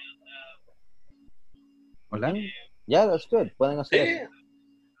 Hola. Yeah, that's good. Pueden hacer eso.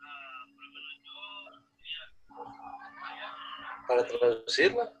 Para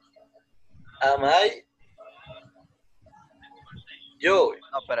traducirlo. Am I Joy?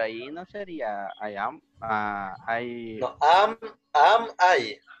 No, pero ahí no sería I am, No, am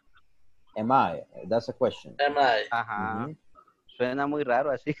I. Am I? That's a question. Am I. Ajá. Suena muy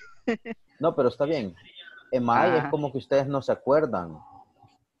raro así. No, pero está bien. Am I es como que ustedes no se acuerdan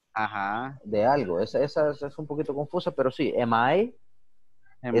de algo. Esa es un poquito confusa, pero sí. Am I?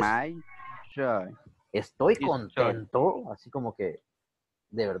 Am I joy? Estoy contento. Así como que,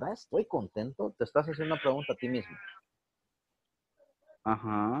 ¿de verdad estoy contento? Te estás haciendo una pregunta a ti mismo.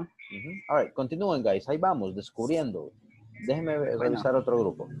 Ajá. All right, continúen, guys. Ahí vamos, descubriendo. Déjenme revisar otro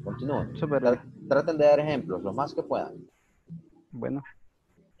grupo. Continúen. Traten de dar ejemplos, lo más que puedan. Bueno.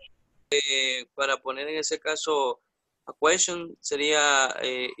 Para poner en ese caso a question sería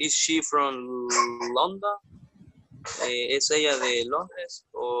is she from London? ¿Es ella de Londres?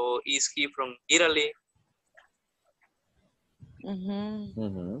 ¿O is he from Italy?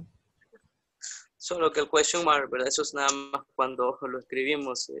 Solo que el question mark, ¿verdad? Eso es nada más cuando lo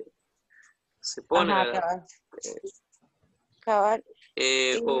escribimos se pone, ¿verdad? Cabal.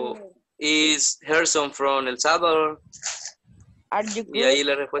 O is Harrison from El Salvador? Are you good? Y ahí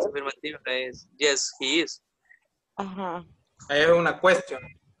la respuesta afirmativa es yes, he is. Ajá. Ahí es una cuestión,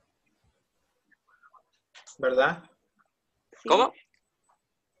 ¿verdad? ¿Cómo?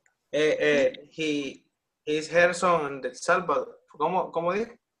 He Is Gerson de El Salvador. ¿Cómo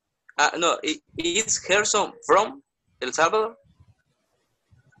dice? No, is Gerson from El Salvador?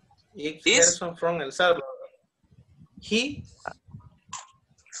 Is Gerson from El Salvador.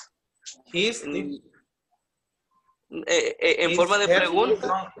 En forma de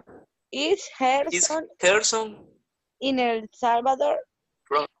pregunta. Is Gerson in El Salvador?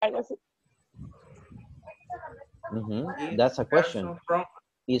 From. Algo así. That's a question.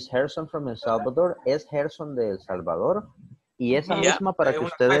 Is Gerson from El Salvador? ¿Es Gerson de El Salvador? Y esa misma, para que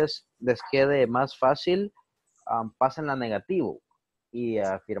ustedes les quede más fácil, pásenla negativo y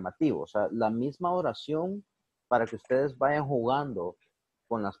afirmativo. O sea, la misma oración, para que ustedes vayan jugando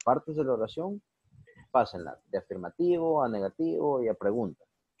con las partes de la oración, pásenla de afirmativo a negativo y a pregunta.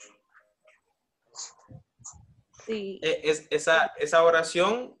 Sí. Esa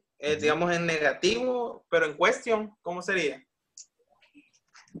oración, digamos, en negativo, pero en question, ¿cómo sería?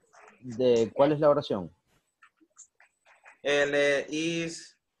 ¿Cuál es la oración?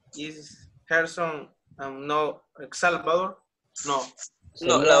 Is Gerson no El Salvador? No.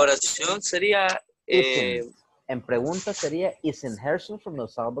 No, la oración sería... en pregunta sería, ¿Isn't Gerson from El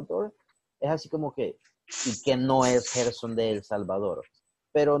Salvador? Es así como que, ¿y que no es Gerson de El Salvador?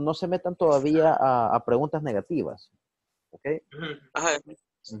 Pero no se metan todavía a preguntas negativas. ¿Ok? Ajá.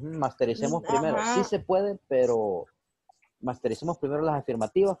 Mastericemos primero. Sí se puede, pero mastericemos primero las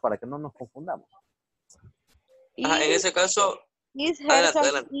afirmativas para que no nos confundamos. En ese caso... Is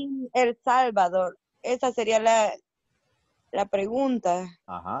Gerson in El Salvador? Esa sería la pregunta.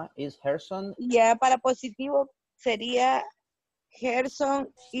 Ajá. Is Gerson... Ya para positivo sería Gerson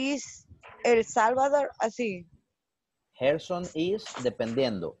is El Salvador, así. Gerson is,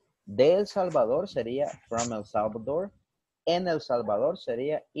 dependiendo. De El Salvador sería from El Salvador. En El Salvador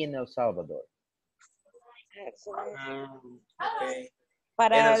sería in El Salvador. Okay.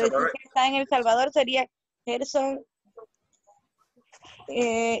 Para decir que está en El Salvador sería Gerson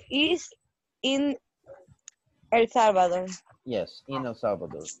is in El Salvador. Yes, in El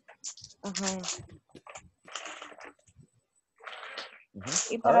Salvador. Ajá.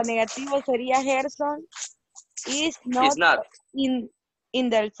 Y para negativo sería Gerson is not in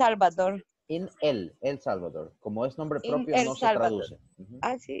El Salvador. In El Salvador. Como es nombre propio, no se traduce.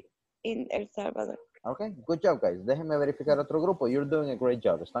 Sí, in El Salvador. Ok, good job, guys. Déjenme verificar otro grupo. You're doing a great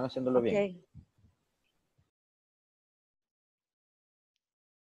job. Están haciéndolo bien.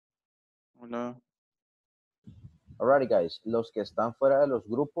 Hola. Alrighty, guys. Los que están fuera de los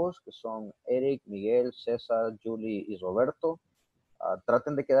grupos, que son Eric, Miguel, César, Julie y Roberto,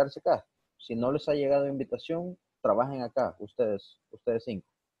 traten de quedarse acá. Si no les ha llegado invitación, trabajen acá, ustedes 5.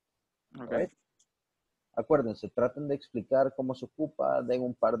 Okay. Right? Acuérdense, traten de explicar cómo se ocupa, den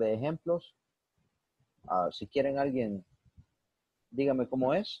un par de ejemplos. Si quieren alguien, dígame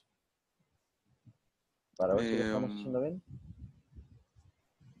cómo es, para ver si lo estamos haciendo bien.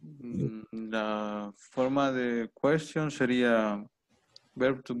 La forma de question sería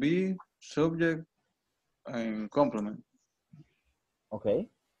verb to be, subject, and complement. Okay.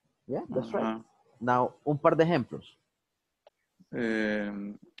 Yeah, that's right. Now, un par de ejemplos.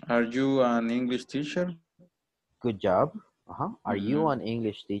 Are you an English teacher? Good job. Are you an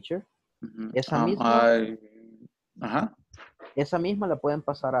English teacher? Esa misma la pueden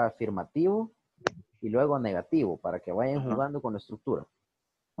pasar a afirmativo y luego a negativo para que vayan jugando con la estructura.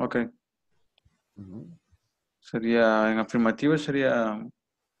 Ok. Sería, en afirmativo sería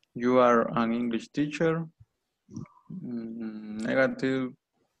you are an English teacher. Negative,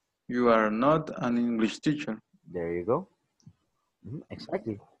 you are not an English teacher. There you go.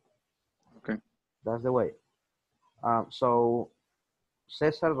 Exactly. Okay. That's the way. So,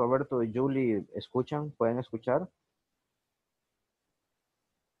 César, Roberto y Julie, ¿escuchan? ¿Pueden escuchar?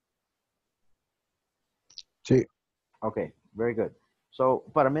 Sí. Ok, very good. So,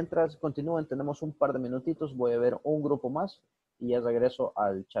 para mientras continúen, tenemos un par de minutitos, voy a ver un grupo más y ya regreso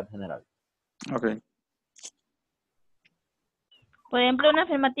al chat general. Ok. Por ejemplo, una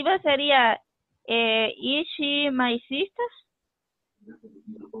afirmativa sería, is she my sister?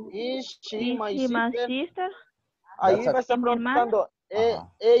 Is she my sister? Ahí me están preguntando,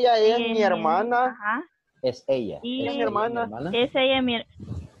 ella es mi hermana. Ajá. Es ella. Es mi hermana. Es ella mi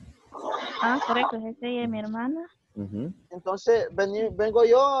correcto, es ella mi hermana. Entonces, vengo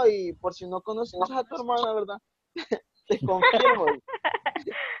yo y por si no conoces a tu hermana, ¿verdad? Te confirmo.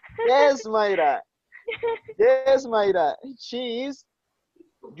 Yes, Mayra. Yes, Mayra. She is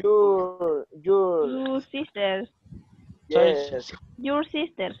your sister. Yes. Your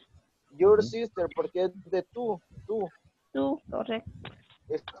sister. Your sister, porque es de tú, correcto.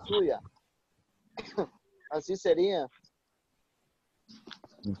 Es tuya. Así sería.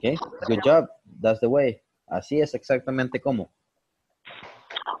 Okay, good job. That's the way. Así es exactamente como.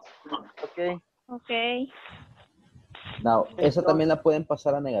 Ok. Okay. Now, esa también la pueden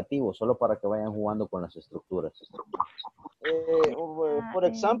pasar a negativo, solo para que vayan jugando con las estructuras. For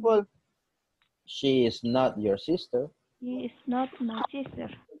example, she is not your sister. She is not my sister.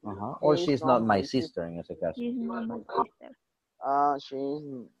 Or she's not my sister en ese caso. She is not my sister. She is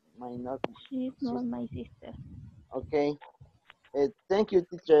my not. She is not my sister. Okay. Thank you,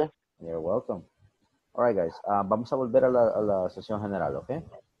 teacher. You're welcome. All right, guys. Vamos a volver a la sesión general, ¿ok?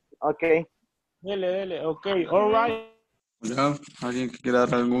 Okay. Dele. Okay. All right. Hola, ¿alguien que quiera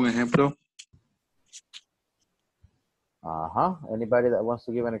dar algún ejemplo? Anybody that wants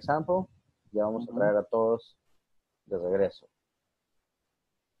to give an example? Ya vamos a traer a todos de regreso.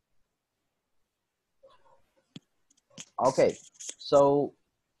 Ok, so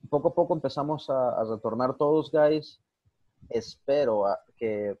poco a poco empezamos a retornar todos, guys. Espero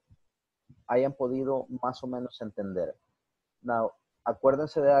que hayan podido más o menos entender. Now,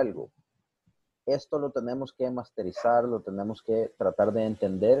 acuérdense de algo. Esto lo tenemos que masterizar, lo tenemos que tratar de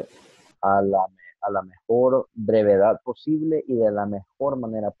entender a la mejor brevedad posible y de la mejor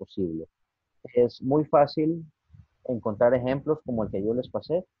manera posible. Es muy fácil encontrar ejemplos como el que yo les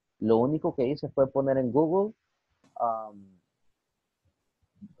pasé. Lo único que hice fue poner en Google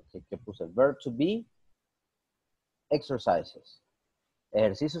que puse verb to be, exercises,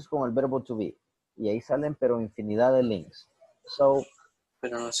 ejercicios con el verbo to be, y ahí salen pero infinidad de links. So,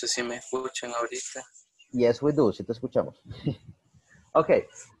 pero no sé si me escuchan ahorita. Yes, we do, si te escuchamos. Ok,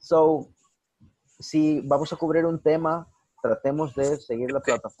 so, si vamos a cubrir un tema, tratemos de seguir la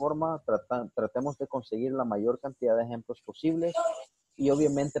plataforma, tratemos de conseguir la mayor cantidad de ejemplos posibles y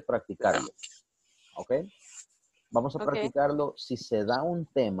obviamente practicarlo. ¿Ok? Vamos a practicarlo. Si se da un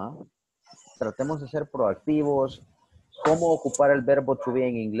tema, tratemos de ser proactivos. ¿Cómo ocupar el verbo to be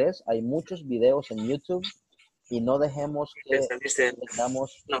en inglés? Hay muchos videos en YouTube y no dejemos que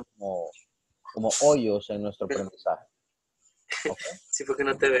tengamos como hoyos en nuestro aprendizaje. ¿Okay? Sí, porque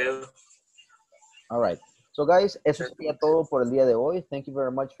no te veo. All right. So, guys, eso sería todo por el día de hoy. Thank you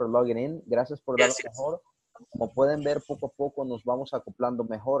very much for logging in. Gracias por dar lo mejor. Como pueden ver, poco a poco nos vamos acoplando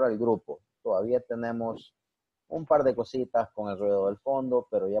mejor al grupo. Todavía tenemos un par de cositas con el ruido del fondo,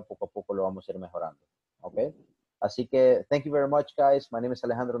 pero ya poco a poco lo vamos a ir mejorando. ¿Ok? Así que, thank you very much, guys. My name is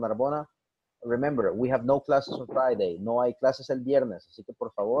Alejandro Narbona. Remember, we have no classes on Friday. No hay clases el viernes. Así que,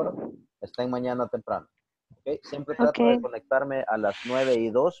 por favor, estén mañana temprano. Okay. Siempre trato de conectarme a las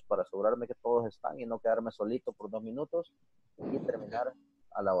 9:02 para asegurarme que todos están y no quedarme solito por 2 minutos y terminar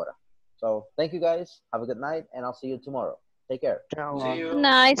a la hora. So, thank you guys. Have a good night and I'll see you tomorrow. Take care.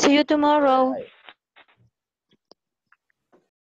 Night. See you tomorrow. Bye.